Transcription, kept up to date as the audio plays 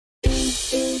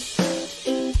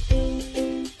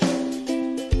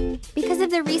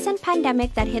the recent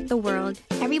pandemic that hit the world,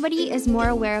 everybody is more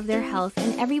aware of their health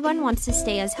and everyone wants to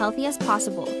stay as healthy as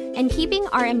possible. And keeping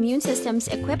our immune systems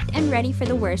equipped and ready for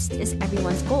the worst is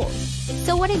everyone's goal.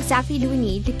 So what exactly do we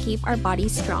need to keep our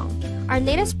bodies strong? Our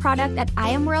latest product at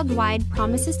IAM Worldwide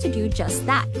promises to do just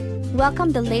that.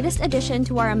 Welcome the latest addition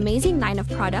to our amazing line of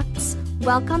products.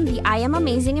 Welcome the IAM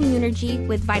Amazing Immunergy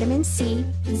with vitamin C,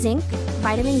 zinc,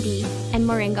 vitamin D, and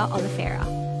Moringa oleifera.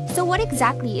 So what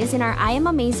exactly is in our IAM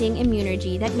Amazing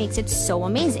Immunergy that makes it so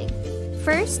amazing?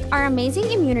 First, our Amazing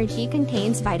Immunergy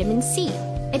contains vitamin C.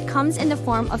 It comes in the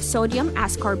form of sodium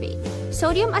ascorbate.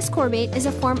 Sodium ascorbate is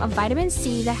a form of vitamin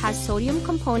C that has sodium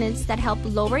components that help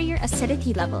lower your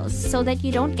acidity levels so that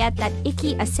you don't get that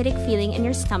icky acidic feeling in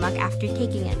your stomach after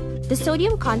taking it. The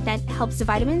sodium content helps the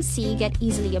vitamin C get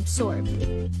easily absorbed.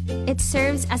 It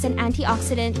serves as an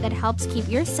antioxidant that helps keep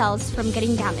your cells from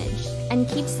getting damaged and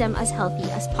keeps them as healthy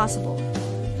as possible.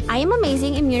 IAM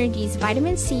Amazing Immunergy's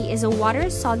vitamin C is a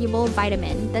water-soluble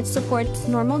vitamin that supports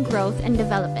normal growth and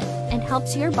development and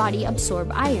helps your body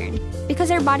absorb iron.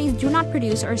 Because our bodies do not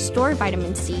produce or store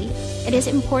vitamin C, it is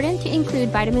important to include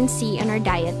vitamin C in our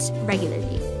diets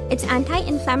regularly. Its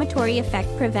anti-inflammatory effect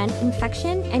prevents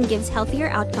infection and gives healthier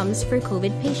outcomes for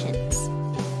COVID patients.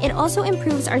 It also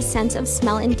improves our sense of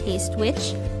smell and taste,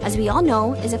 which, as we all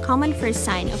know, is a common first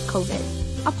sign of COVID.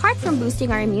 Apart from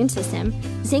boosting our immune system,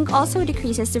 zinc also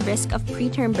decreases the risk of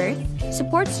preterm birth,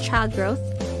 supports child growth,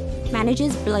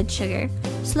 manages blood sugar,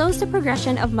 slows the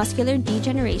progression of muscular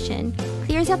degeneration,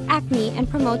 clears up acne, and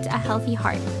promotes a healthy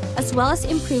heart, as well as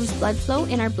improves blood flow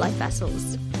in our blood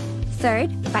vessels. Third,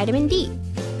 vitamin D.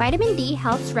 Vitamin D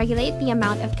helps regulate the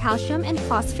amount of calcium and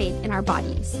phosphate in our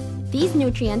bodies. These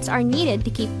nutrients are needed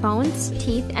to keep bones,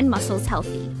 teeth, and muscles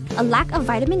healthy. A lack of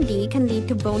vitamin D can lead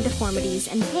to bone deformities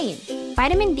and pain.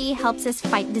 Vitamin D helps us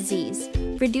fight disease,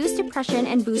 reduce depression,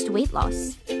 and boost weight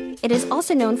loss. It is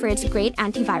also known for its great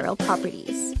antiviral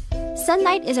properties.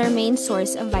 Sunlight is our main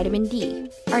source of vitamin D.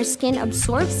 Our skin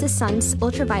absorbs the sun's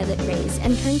ultraviolet rays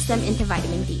and turns them into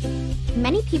vitamin D.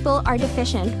 Many people are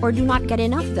deficient or do not get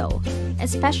enough though,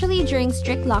 especially during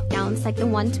strict lockdowns like the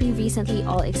ones we recently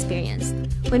all experienced,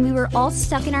 when we were all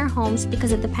stuck in our homes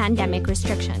because of the pandemic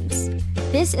restrictions.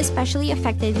 This especially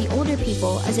affected the older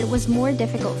people as it was more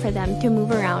difficult for them to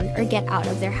move around or get out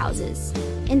of their houses.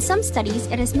 In some studies,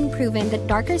 it has been proven that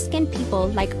darker-skinned people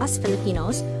like us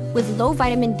Filipinos with low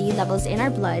vitamin D levels in our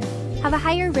blood have a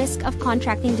higher risk of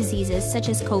contracting diseases such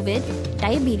as COVID,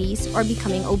 diabetes, or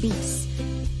becoming obese.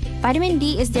 Vitamin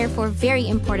D is therefore very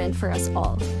important for us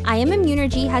all. IAM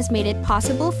Immunergy has made it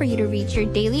possible for you to reach your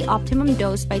daily optimum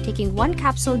dose by taking 1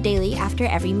 capsule daily after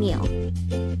every meal.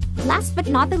 Last but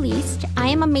not the least,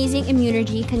 IAM Amazing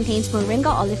Immunergy contains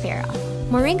Moringa oleifera.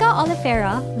 Moringa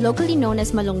oleifera, locally known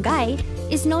as malunggay,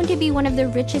 is known to be one of the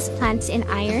richest plants in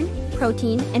iron,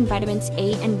 protein, and vitamins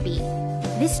A and B.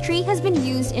 This tree has been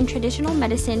used in traditional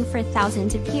medicine for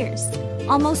thousands of years.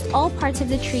 Almost all parts of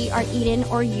the tree are eaten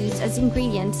or used as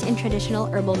ingredients in traditional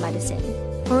herbal medicine.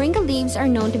 Moringa leaves are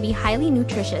known to be highly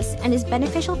nutritious and is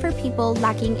beneficial for people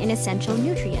lacking in essential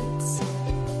nutrients.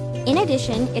 In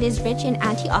addition, it is rich in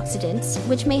antioxidants,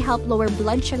 which may help lower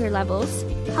blood sugar levels,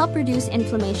 help reduce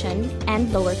inflammation,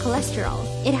 and lower cholesterol.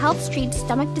 It helps treat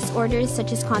stomach disorders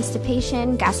such as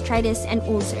constipation, gastritis, and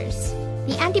ulcers.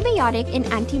 The antibiotic and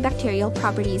antibacterial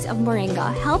properties of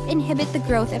moringa help inhibit the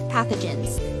growth of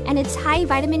pathogens, and its high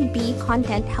vitamin B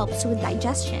content helps with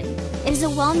digestion. It is a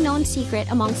well-known secret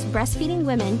amongst breastfeeding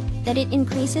women that it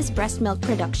increases breast milk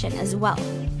production as well.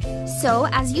 So,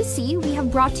 as you see, we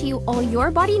have brought to you all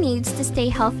your body needs to stay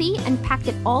healthy and packed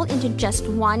it all into just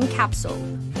 1 capsule.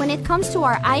 When it comes to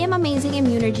our IAM Amazing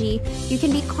Immunergy, you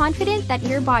can be confident that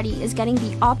your body is getting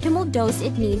the optimal dose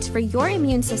it needs for your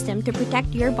immune system to protect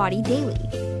your body daily.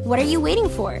 What are you waiting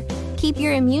for? Keep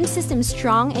your immune system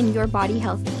strong and your body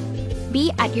healthy.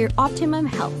 Be at your optimum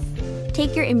health.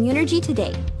 Take your Immunergy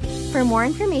today. For more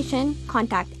information,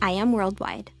 contact IAM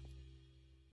Worldwide.